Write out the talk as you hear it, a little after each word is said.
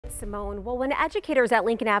Simone. Well, when educators at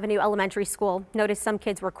Lincoln Avenue Elementary School noticed some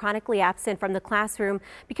kids were chronically absent from the classroom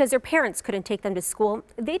because their parents couldn't take them to school,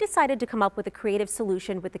 they decided to come up with a creative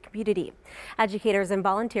solution with the community. Educators and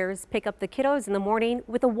volunteers pick up the kiddos in the morning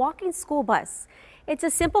with a walking school bus. It's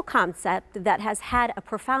a simple concept that has had a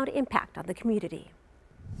profound impact on the community.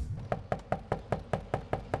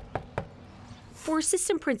 For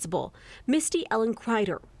Assistant Principal Misty Ellen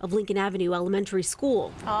Kreider of Lincoln Avenue Elementary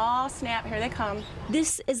School. Oh, snap, here they come.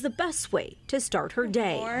 This is the best way to start her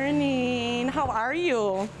day. Good morning. How are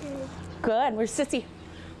you? Good. Where's Sissy?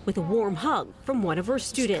 With a warm hug from one of her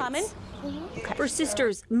students. Coming? Okay. For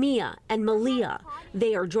sisters Mia and Malia,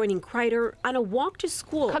 they are joining Kreider on a walk to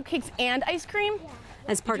school. Cupcakes and ice cream?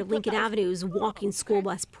 As part of Lincoln Avenue's walking school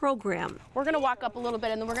bus program. We're going to walk up a little bit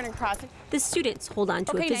and then we're going to cross it. The students hold on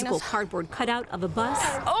to a physical cardboard cutout of a bus.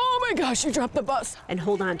 Oh my gosh, you dropped the bus. And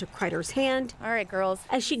hold on to Kreider's hand. All right, girls.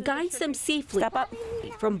 As she guides them safely Step up.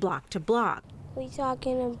 from block to block. We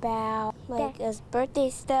talking about like his birthday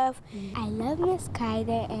stuff. I love Miss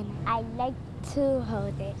Kreider and I like to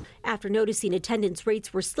hold it. After noticing attendance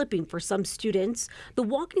rates were slipping for some students, the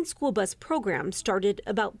walking school bus program started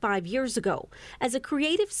about 5 years ago as a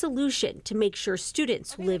creative solution to make sure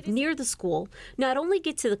students who live near the school not only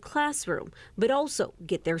get to the classroom, but also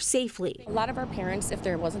get there safely. A lot of our parents, if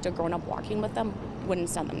there wasn't a grown-up walking with them, wouldn't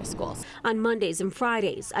send them to schools. On Mondays and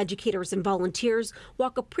Fridays, educators and volunteers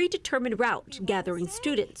walk a predetermined route, gathering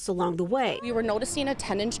students along the way. We were noticing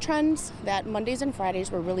attendance trends that Mondays and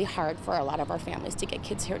Fridays were really hard for a lot of our families to get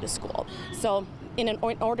kids here to school. So in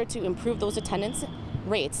order to improve those attendance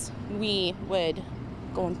rates, we would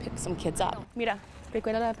go and pick some kids up.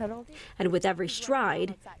 And with every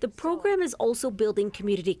stride, the program is also building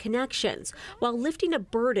community connections while lifting a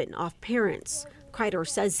burden off parents. Kreider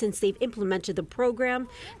says since they've implemented the program,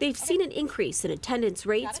 they've seen an increase in attendance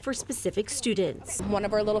rates for specific students. One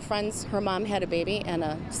of our little friends, her mom had a baby and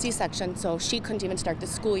a C-section, so she couldn't even start the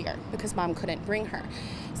school year because mom couldn't bring her.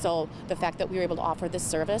 So the fact that we were able to offer this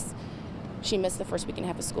service, she missed the first week and a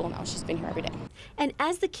half of school. Now she's been here every day. And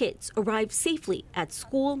as the kids arrive safely at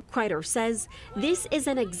school, Kreider says this is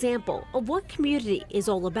an example of what community is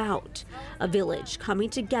all about. A village coming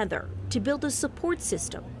together to build a support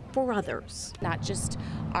system for others. Not just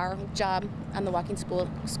our job on the walking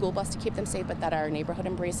school bus to keep them safe, but that our neighborhood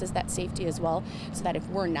embraces that safety as well, so that if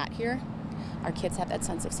we're not here, our kids have that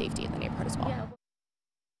sense of safety in the neighborhood as well.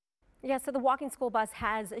 Yeah, so the walking school bus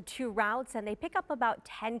has 2 routes and they pick up about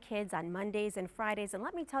 10 kids on Mondays and Fridays. And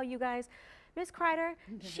let me tell you guys, Miss Kreider,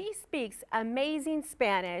 she speaks amazing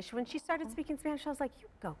Spanish. When she started speaking Spanish, I was like, you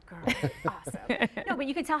go, girl. Awesome. No, but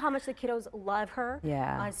you can tell how much the kiddos love her.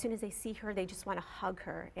 Yeah. As soon as they see her, they just want to hug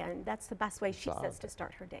her. And that's the best way, she says, to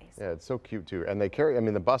start her days. Yeah, it's so cute, too. And they carry, I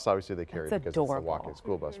mean, the bus, obviously, they carry because adorable. it's a walking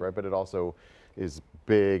school bus, right? But it also is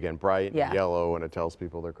big and bright and yellow, and it tells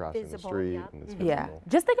people they're crossing the street. And it's visible.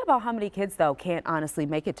 Just think about how many kids, though, can't honestly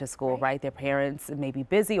make it to school, right? Their parents may be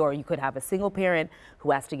busy, or you could have a single parent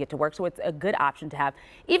who has to get to work. So it's a good option to have.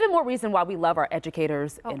 Even more reason why we love our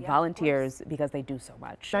educators and volunteers, because they do so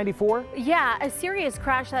much. 94? Yeah, a serious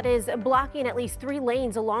crash that is blocking at least 3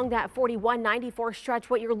 lanes along that 4194 stretch.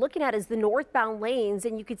 What you're looking at is the northbound lanes,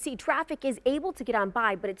 and you can see traffic is able to get on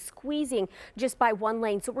by, but it's squeezing just by 1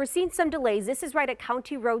 lane. So we're seeing some delays. This is right at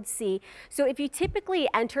County Road C. So if you typically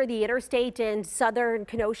enter the interstate in southern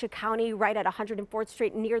Kenosha County right at 104th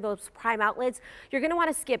Street near those prime outlets, you're going to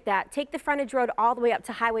want to skip that. Take the frontage road all the way up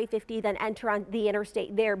to Highway 50, then enter on the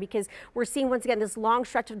interstate there, because we're seeing once again this long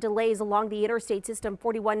stretch of delays along the interstate system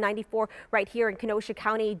 4194 right here in Kenosha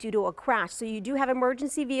County due to a crash. So you do have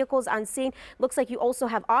emergency vehicles on scene. Looks like you also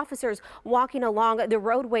have officers walking along the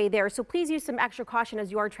roadway there. So please use some extra caution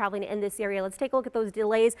as you are traveling in this area. Let's take a look at those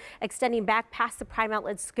delays extending back past the prime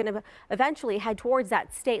outlets, going to eventually head towards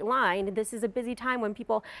that state line. This is a busy time when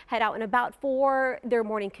people head out and about for their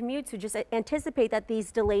morning commute, so just anticipate that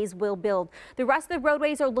these delays will build. The rest of the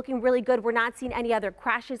roadways are looking really good. We're not seeing any other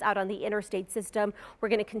crashes out on the interstate system. We're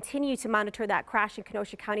going to continue to monitor that crash in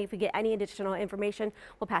Kenosha County. If we get any additional information,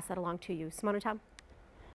 we'll pass that along to you. Simone and Tom.